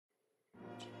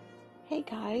Hey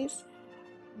guys,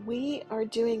 we are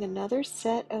doing another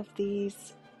set of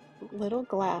these little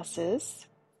glasses.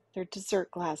 They're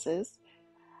dessert glasses.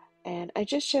 And I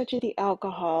just showed you the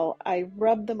alcohol. I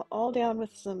rubbed them all down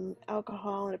with some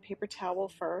alcohol and a paper towel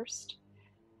first.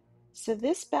 So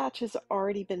this batch has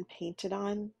already been painted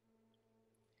on.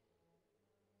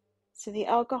 So the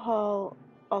alcohol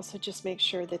also just makes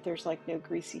sure that there's like no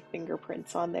greasy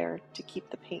fingerprints on there to keep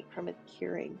the paint from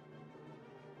adhering.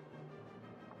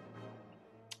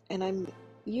 And I'm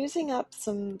using up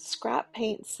some scrap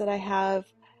paints that I have.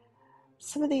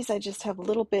 Some of these I just have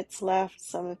little bits left.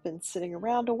 Some have been sitting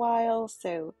around a while,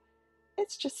 so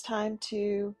it's just time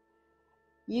to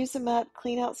use them up,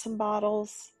 clean out some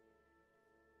bottles,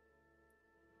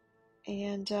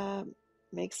 and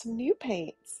make some new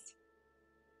paints.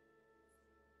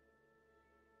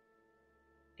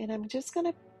 And I'm just going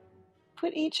to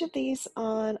put each of these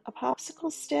on a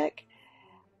popsicle stick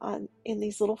in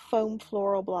these little foam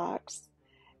floral blocks.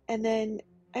 And then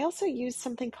I also use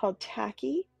something called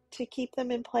tacky to keep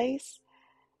them in place.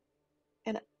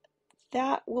 And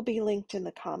that will be linked in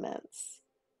the comments,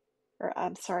 or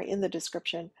I'm sorry, in the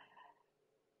description.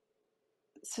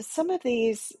 So some of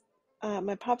these,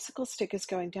 my popsicle stick is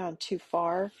going down too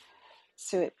far,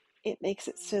 so it makes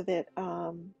it so that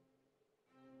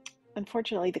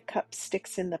unfortunately the cup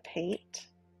sticks in the paint.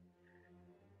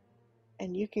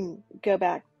 And you can go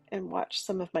back and watch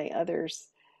some of my others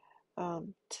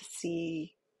to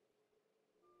see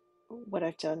what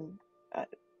I've done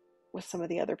with some of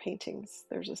the other paintings.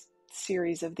 There's a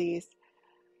series of these.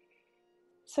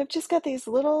 So I've just got these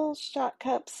little shot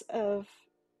cups of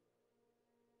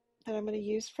that I'm going to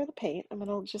use for the paint. I'm going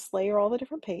to just layer all the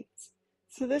different paints.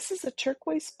 So this is a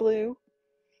turquoise blue.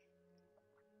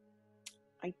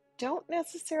 I don't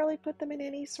necessarily put them in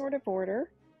any sort of order.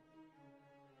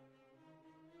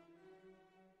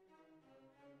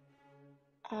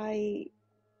 I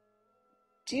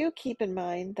do keep in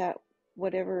mind that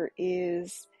whatever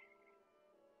is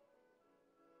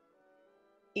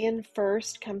in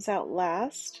first comes out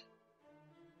last.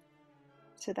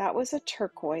 So that was a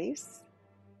turquoise,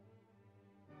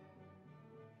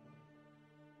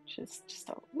 which is just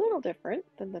a little different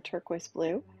than the turquoise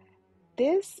blue.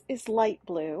 This is light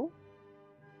blue.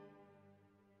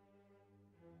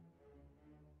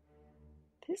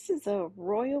 This is a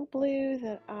royal blue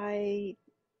that I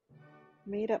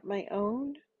made up my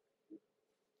own.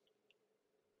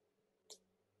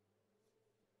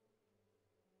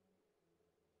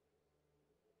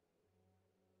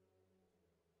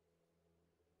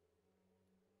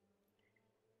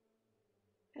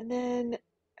 And then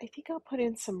I think I'll put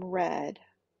in some red.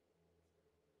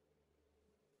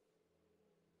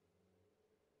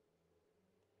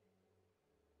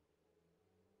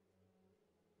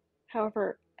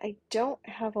 However, I don't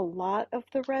have a lot of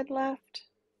the red left,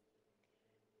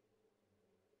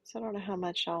 so I don't know how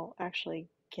much I'll actually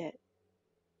get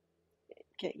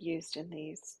used in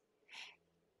these.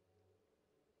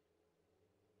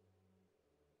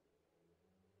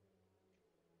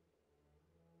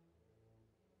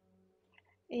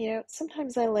 You know,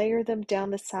 sometimes I layer them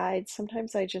down the sides.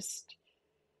 Sometimes I just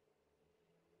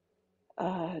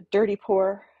dirty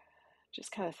pour,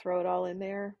 just kind of throw it all in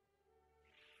there.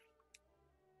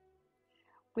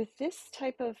 With this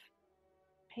type of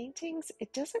paintings,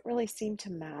 it doesn't really seem to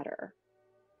matter.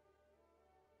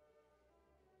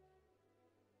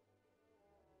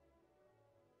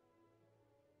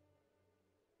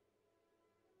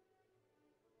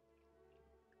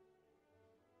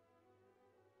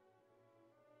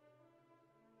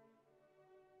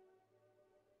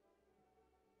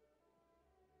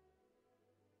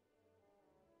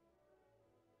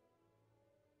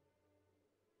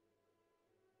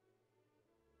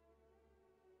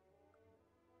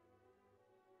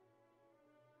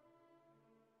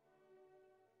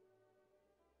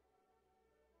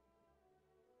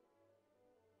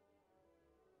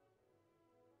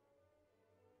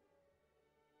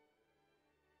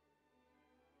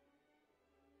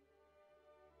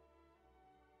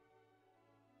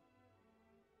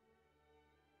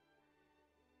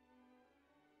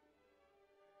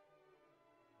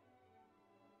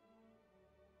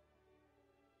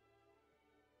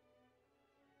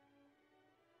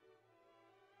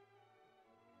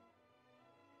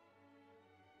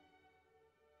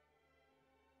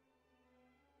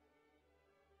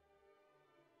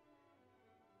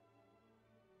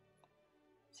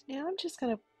 So now I'm just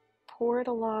going to pour it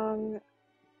along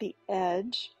the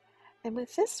edge. And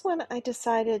with this one, I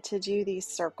decided to do these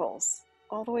circles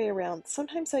all the way around.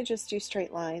 Sometimes I just do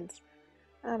straight lines.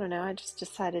 I don't know, I just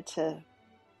decided to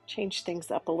change things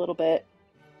up a little bit.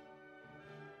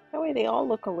 That way they all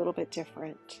look a little bit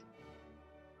different.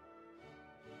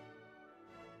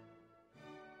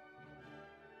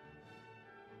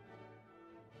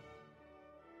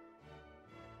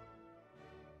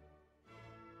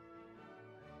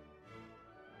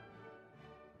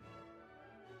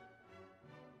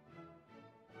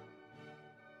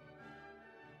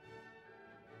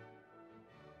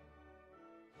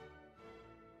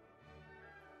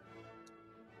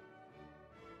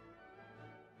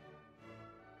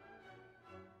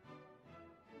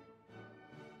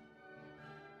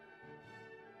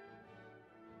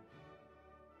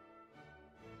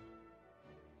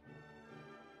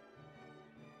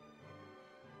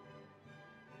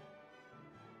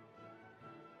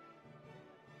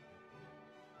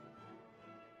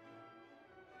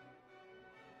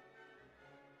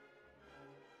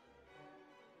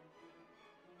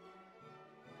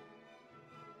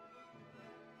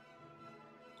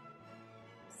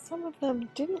 Some of them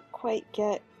didn't quite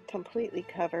get completely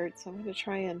covered, so I'm going to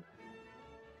try and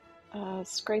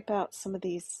scrape out some of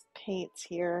these paints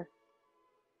here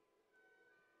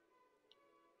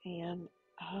and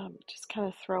just kind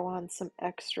of throw on some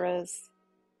extras.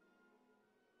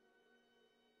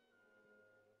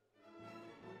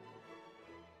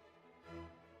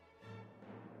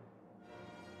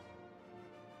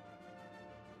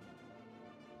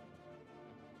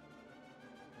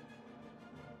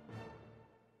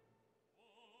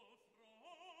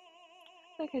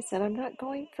 Like I said, I'm not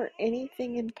going for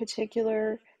anything in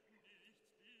particular,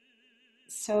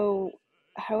 so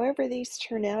however these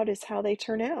turn out is how they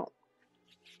turn out.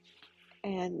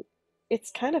 And it's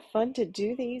kind of fun to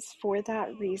do these for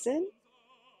that reason.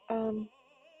 Um,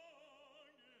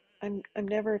 I'm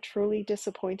never truly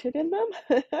disappointed in them.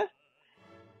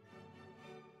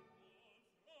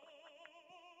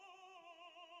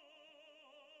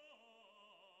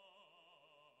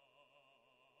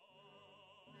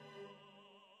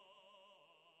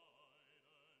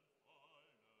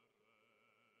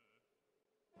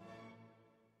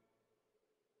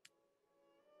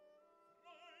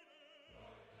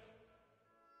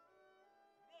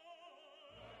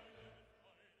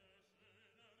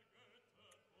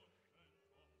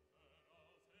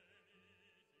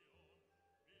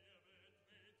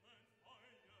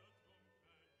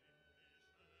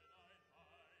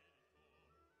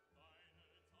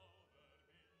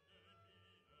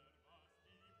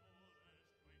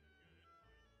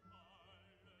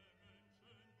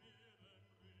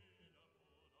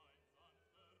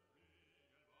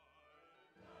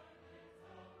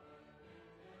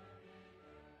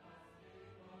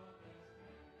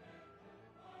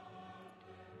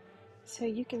 So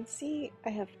you can see I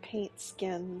have paint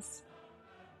skins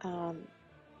um,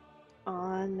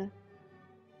 on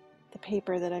the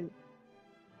paper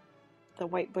the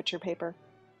white butcher paper.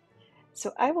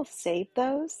 So I will save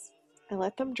those and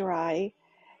let them dry,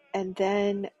 and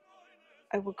then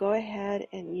I will go ahead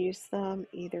and use them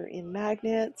either in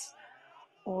magnets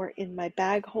or in my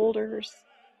bag holders,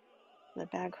 the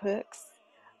bag hooks,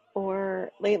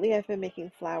 or lately I've been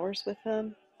making flowers with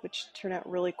them, which turn out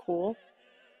really cool.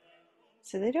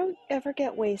 So they don't ever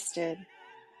get wasted.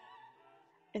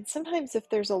 And sometimes if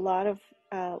there's a lot of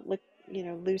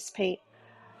loose paint,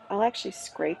 I'll actually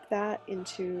scrape that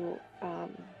into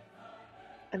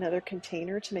another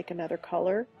container to make another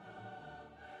color.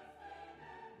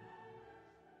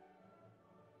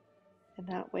 And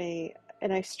that way,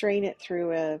 and I strain it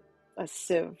through a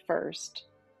sieve first.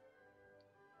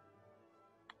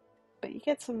 But you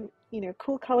get some,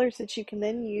 cool colors that you can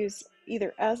then use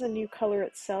either as a new color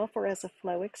itself or as a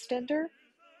flow extender.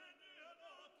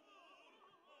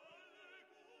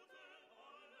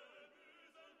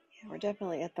 Yeah, we're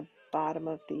definitely at the bottom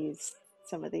of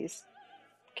some of these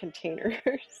containers.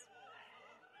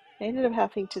 I ended up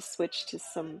having to switch to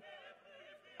some,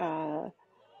 I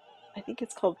think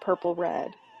it's called purple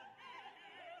red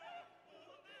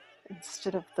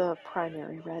instead of the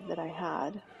primary red that I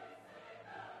had.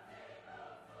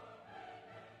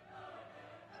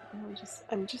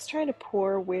 I'm just trying to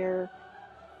pour where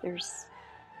there's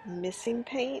missing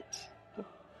paint to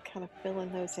kind of fill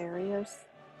in those areas.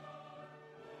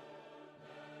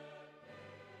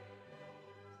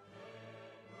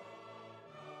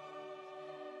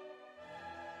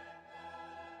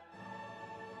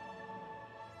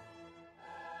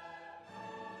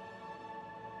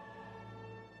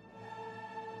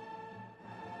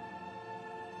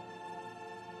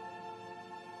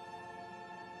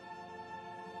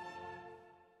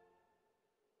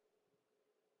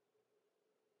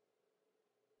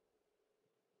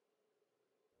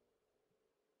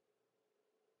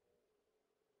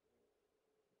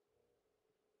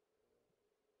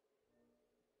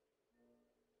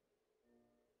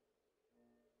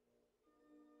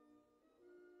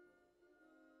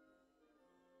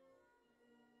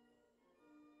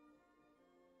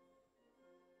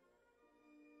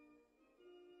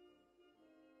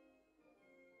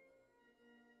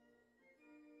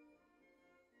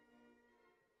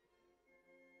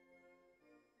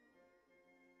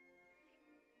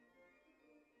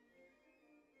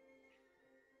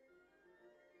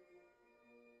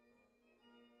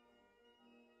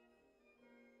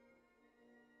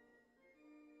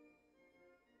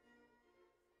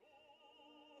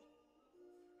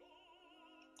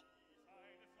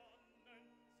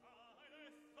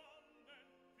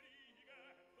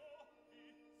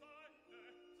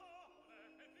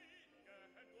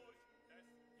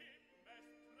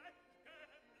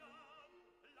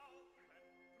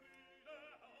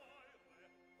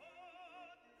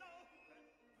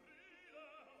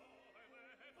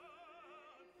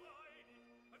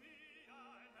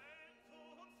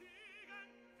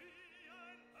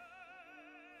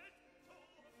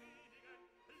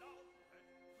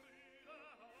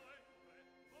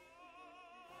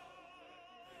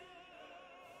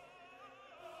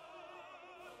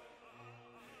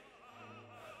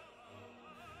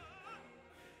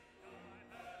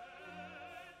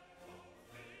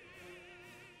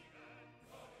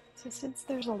 So since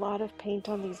there's a lot of paint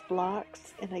on these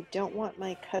blocks and I don't want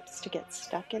my cups to get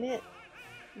stuck in it,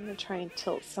 I'm going to try and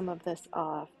tilt some of this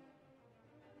off.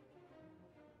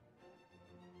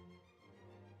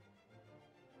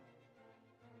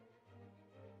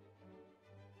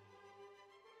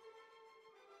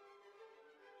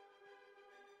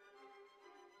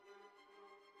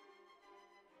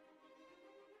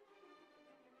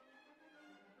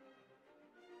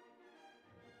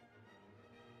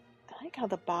 I like how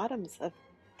the bottoms of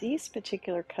these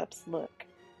particular cups look.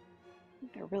 I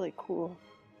think they're really cool.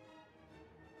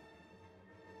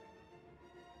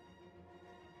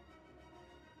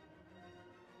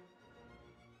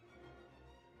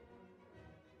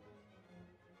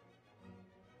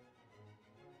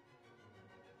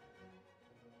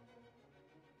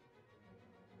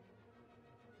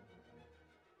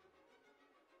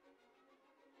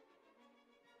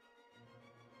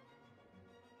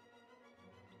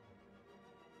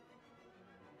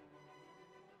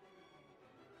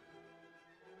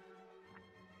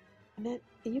 And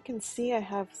then you can see I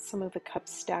have some of the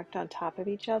cups stacked on top of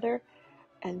each other,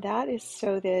 and that is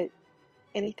so that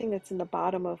anything that's in the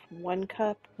bottom of one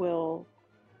cup will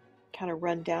kind of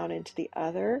run down into the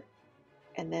other,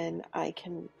 and then I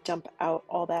can dump out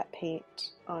all that paint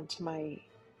onto my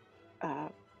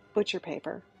butcher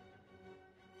paper.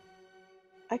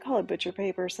 I call it butcher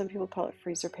paper, some people call it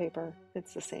freezer paper.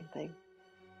 It's the same thing.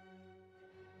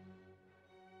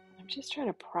 I'm just trying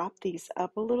to prop these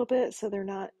up a little bit so they're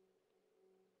not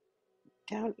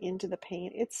down into the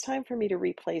paint. It's time for me to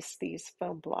replace these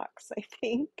foam blocks, I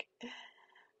think,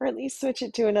 or at least switch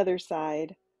it to another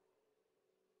side.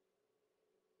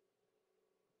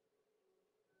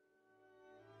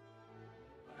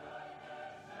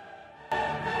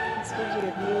 This gives you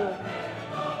a view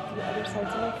of the other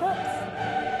sides of my cups.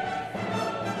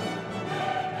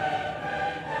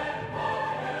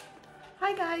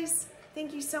 Hi guys,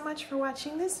 thank you so much for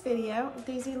watching this video.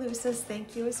 Daisy Lou says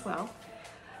thank you as well.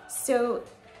 So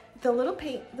the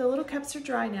little cups are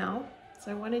dry now,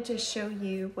 so I wanted to show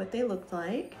you what they look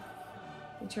like.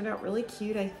 They turned out really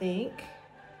cute, I think.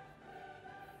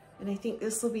 And I think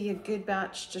this will be a good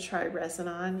batch to try resin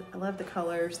on. I love the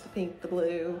colors, the pink, the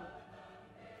blue.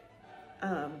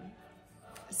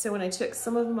 So when I took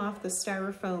some of them off the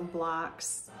styrofoam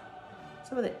blocks,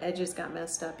 some of the edges got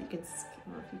messed up. I don't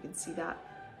know if you can see that.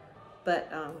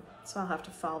 But, so I'll have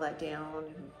to file that down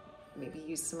and maybe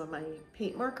use some of my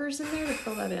paint markers in there to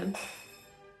fill that in.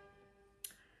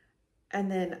 And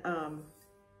then, I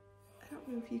don't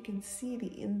know if you can see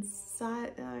the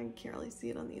inside. I can't really see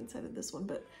it on the inside of this one,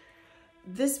 but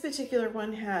this particular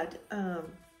one had, I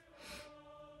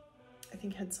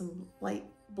think had some light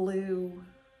blue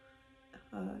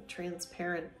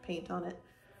transparent paint on it.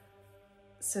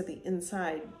 So the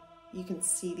inside, you can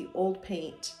see the old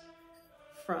paint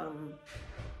from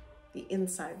the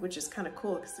inside, which is kind of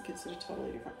cool because it gives it a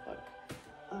totally different look.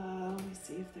 Let me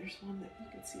see if there's one that you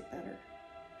can see it better.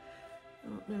 I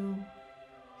don't know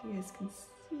if you guys can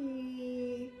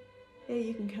see. Yeah,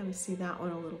 you can kind of see that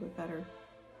one a little bit better.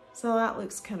 So that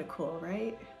looks kind of cool,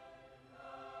 right?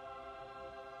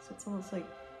 So it's almost like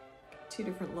two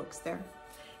different looks there.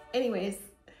 Anyways,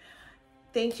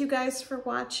 thank you guys for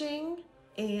watching.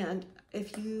 And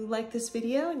if you like this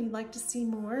video and you'd like to see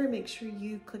more, make sure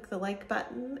you click the like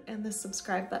button and the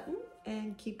subscribe button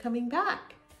and keep coming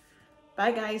back.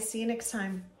 Bye guys, see you next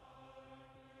time.